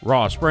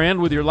Ross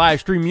Brand with your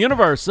Livestream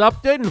Universe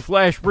update and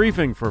flash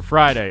briefing for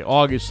Friday,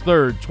 August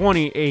 3rd,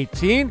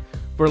 2018.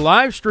 For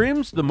live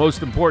streams, the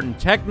most important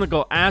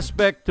technical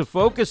aspect to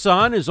focus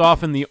on is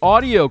often the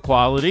audio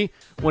quality.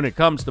 When it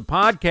comes to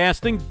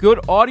podcasting,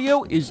 good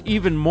audio is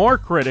even more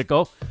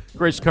critical.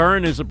 Chris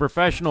Curran is a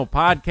professional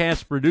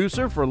podcast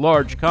producer for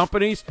large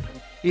companies.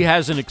 He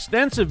has an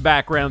extensive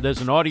background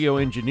as an audio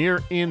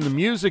engineer in the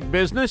music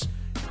business.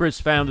 Chris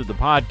founded the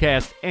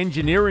Podcast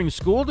Engineering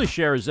School to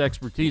share his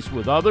expertise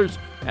with others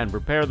and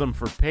prepare them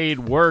for paid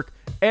work,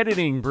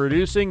 editing,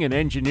 producing, and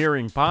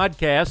engineering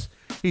podcasts.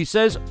 He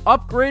says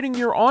upgrading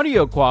your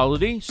audio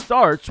quality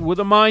starts with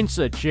a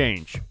mindset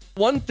change.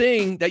 One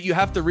thing that you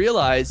have to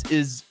realize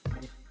is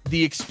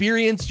the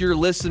experience your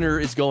listener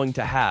is going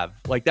to have.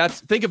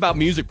 Think about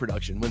music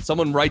production. When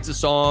someone writes a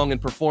song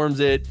and performs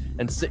it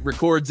and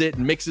records it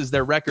and mixes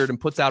their record and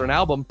puts out an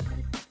album,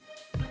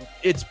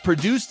 it's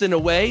produced in a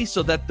way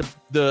so that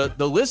the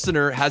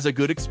listener has a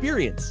good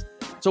experience.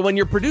 So when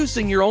you're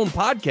producing your own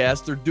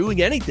podcast or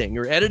doing anything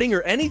or editing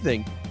or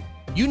anything,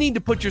 you need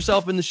to put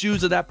yourself in the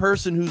shoes of that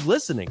person who's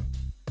listening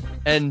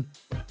and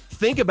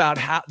think about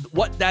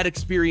what that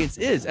experience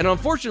is. And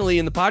unfortunately,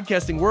 in the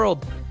podcasting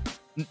world,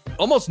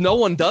 almost no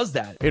one does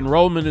that.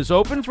 Enrollment is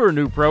open for a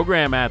new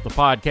program at the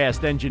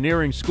Podcast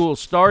Engineering School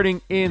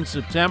starting in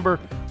September.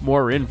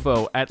 More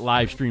info at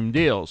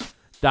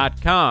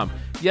livestreamdeals.com.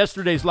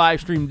 Yesterday's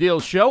Livestream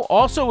Deals show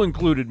also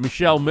included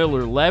Michelle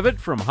Miller-Levitt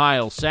from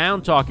Heil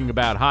Sound talking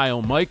about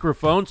Heil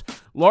microphones,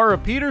 Laura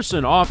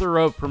Peterson, author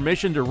of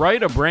Permission to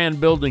Write, a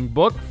brand-building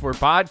book for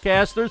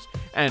podcasters,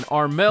 and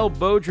Armel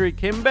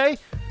Baudry-Kimbe,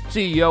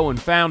 CEO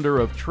and founder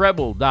of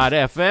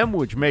Treble.fm,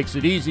 which makes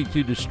it easy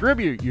to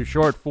distribute your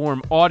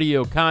short-form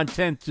audio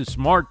content to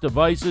smart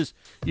devices.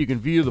 You can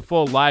view the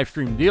full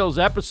Livestream Deals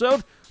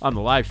episode on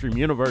the Livestream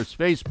Universe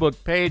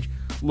Facebook page.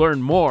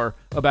 Learn more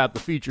about the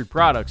featured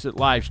products at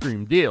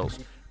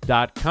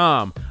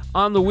livestreamdeals.com.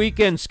 On the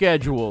weekend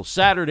schedule,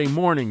 Saturday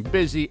morning,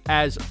 busy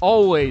as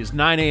always.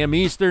 9 a.m.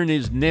 Eastern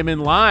is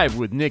Nimmin Live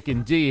with Nick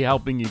and D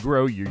helping you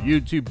grow your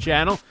YouTube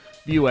channel.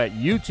 View at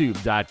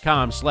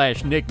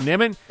youtube.com/Nick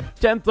Nimmin.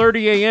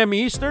 10:30 a.m.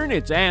 Eastern,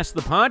 it's Ask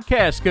the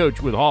Podcast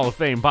Coach with Hall of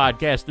Fame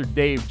podcaster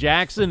Dave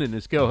Jackson and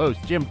his co-host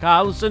Jim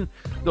Collison.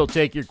 They'll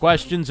take your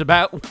questions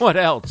about what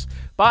else?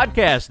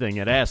 Podcasting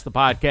at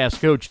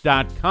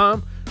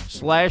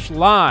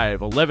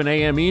AskThePodcastCoach.com/live. 11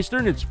 a.m.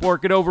 Eastern, it's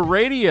Fork It Over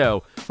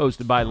Radio,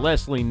 hosted by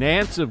Leslie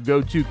Nance of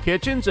Go-To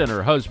Kitchens and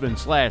her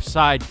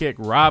husband/sidekick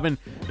Robin.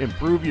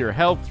 Improve your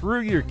health through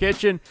your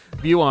kitchen.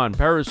 View on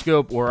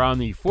Periscope or on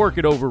the Fork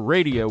It Over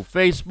Radio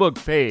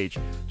Facebook page.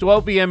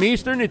 12 p.m.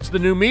 Eastern, it's the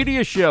New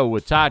Media Show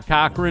with Todd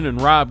Cochran and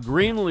Rob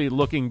Greenlee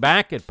looking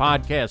back at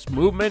podcast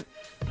movement.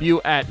 View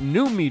at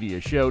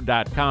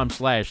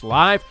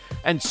newmediashow.com/live.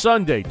 And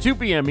Sunday, 2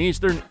 p.m.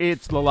 Eastern,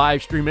 it's the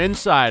Livestream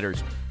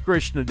Insiders.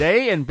 Krishna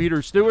Day and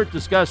Peter Stewart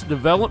discuss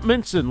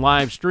developments in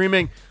live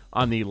streaming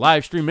on the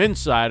Livestream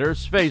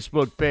Insiders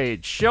Facebook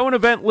page. Show and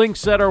event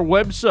links at our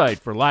website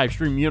for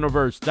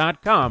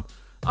livestreamuniverse.com.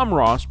 I'm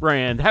Ross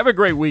Brand. Have a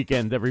great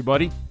weekend,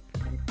 everybody.